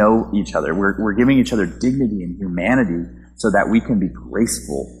getting to know each other. We're giving each other dignity and humanity so that we can be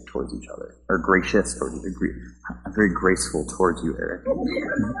graceful towards each other, or gracious towards each other. I'm very graceful towards you, Eric.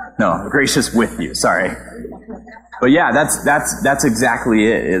 No, gracious with you. Sorry, but yeah, that's exactly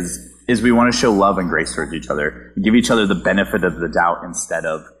it. Is we want to show love and grace towards each other, give each other the benefit of the doubt instead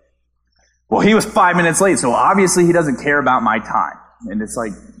of, well, he was 5 minutes late, so obviously he doesn't care about my time. And it's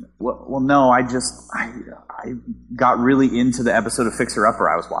like, well, no, I got really into the episode of Fixer Upper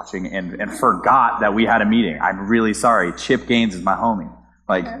I was watching and forgot that we had a meeting. I'm really sorry. Chip Gaines is my homie.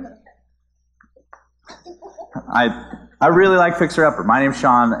 Like, I really like Fixer Upper. My name's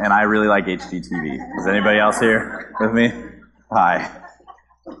Sean, and I really like HGTV. Is anybody else here with me? Hi.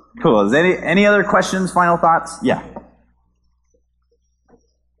 Cool. Is any other questions, final thoughts? Yeah.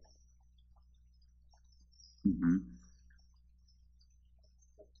 Mm-hmm.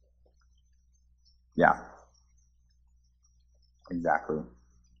 Yeah. Exactly.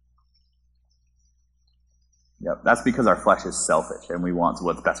 Yep. That's because our flesh is selfish and we want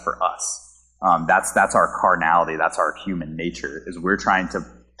what's best for us. That's our carnality. That's our human nature, is we're trying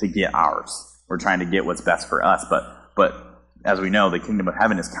to get ours. We're trying to get what's best for us. But as we know, the kingdom of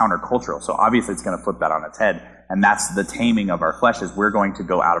heaven is countercultural. So obviously it's going to flip that on its head. And that's the taming of our flesh, is we're going to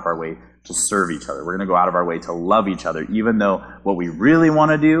go out of our way to serve each other. We're going to go out of our way to love each other, even though what we really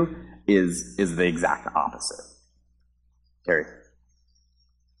want to do is the exact opposite. Carrie.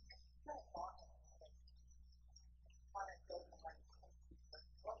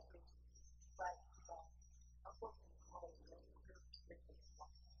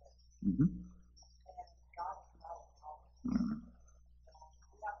 Mm-hmm. Mm-hmm.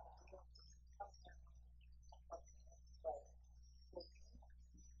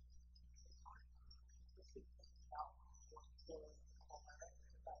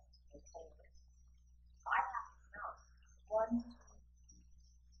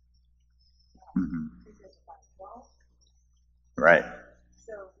 Mm-hmm. Right.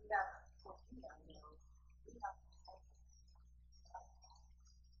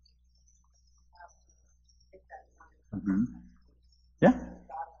 Mm-hmm. Yeah.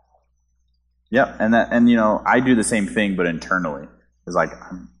 Yep. And I do the same thing, but internally. It's like,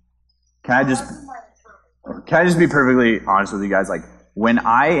 can I just be perfectly honest with you guys? Like, when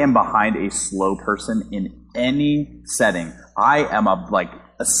I am behind a slow person in any setting, I am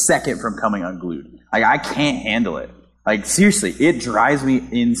a second from coming unglued. Like, I can't handle it. Like, seriously, it drives me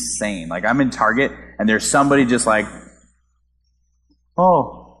insane. Like, I'm in Target and there's somebody just like,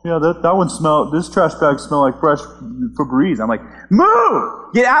 oh, yeah, this trash bag smell like fresh Febreze. I'm like,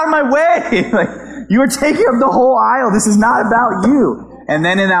 move! Get out of my way! Like, you are taking up the whole aisle. This is not about you. And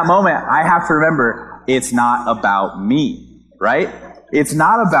then in that moment, I have to remember, it's not about me, right? It's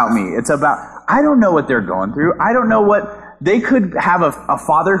not about me. It's about, I don't know what they're going through. I don't know what they could have a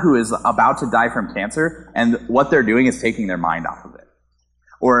father who is about to die from cancer, and what they're doing is taking their mind off of it.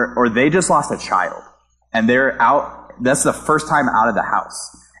 Or they just lost a child, and they're out, that's the first time out of the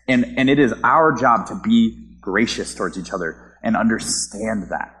house. And it is our job to be gracious towards each other and understand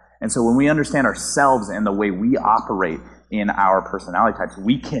that. And so when we understand ourselves and the way we operate in our personality types,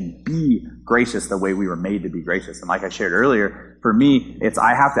 we can be gracious the way we were made to be gracious. And like I shared earlier, for me,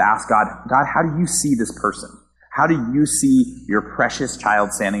 I have to ask God, how do you see this person? How do you see your precious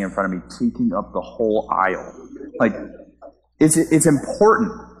child standing in front of me, taking up the whole aisle? Like, it's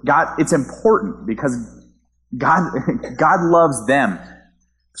important. God, it's important because God loves them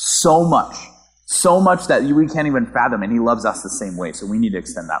so much that we can't even fathom, and he loves us the same way. So we need to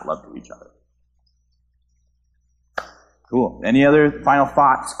extend that love to each other. Cool. Any other final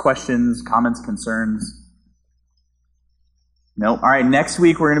thoughts, questions, comments, concerns? Nope. All right, next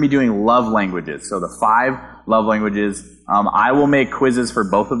week we're going to be doing love languages. So the 5 love languages. I will make quizzes for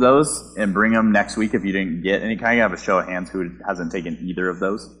both of those and bring them next week if you didn't get any. Can I have a show of hands who hasn't taken either of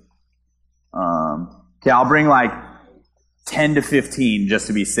those? Okay, I'll bring like 10 to 15 just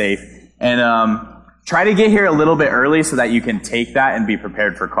to be safe. And try to get here a little bit early so that you can take that and be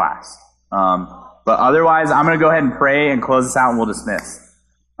prepared for class. But otherwise, I'm going to go ahead and pray and close this out, and we'll dismiss.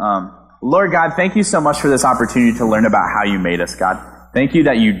 Lord God, thank you so much for this opportunity to learn about how you made us, God. Thank you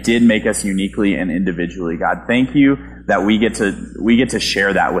that you did make us uniquely and individually, God. Thank you that we get to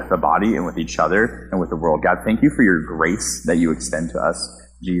share that with the body and with each other and with the world. God, thank you for your grace that you extend to us,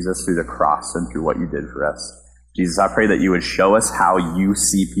 Jesus, through the cross and through what you did for us. Jesus, I pray that you would show us how you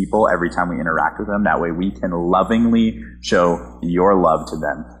see people every time we interact with them. That way we can lovingly show your love to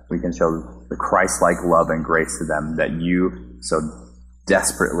them. We can show the Christ-like love and grace to them that you so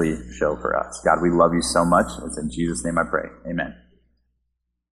desperately show for us. God, we love you so much. It's in Jesus' name I pray. Amen.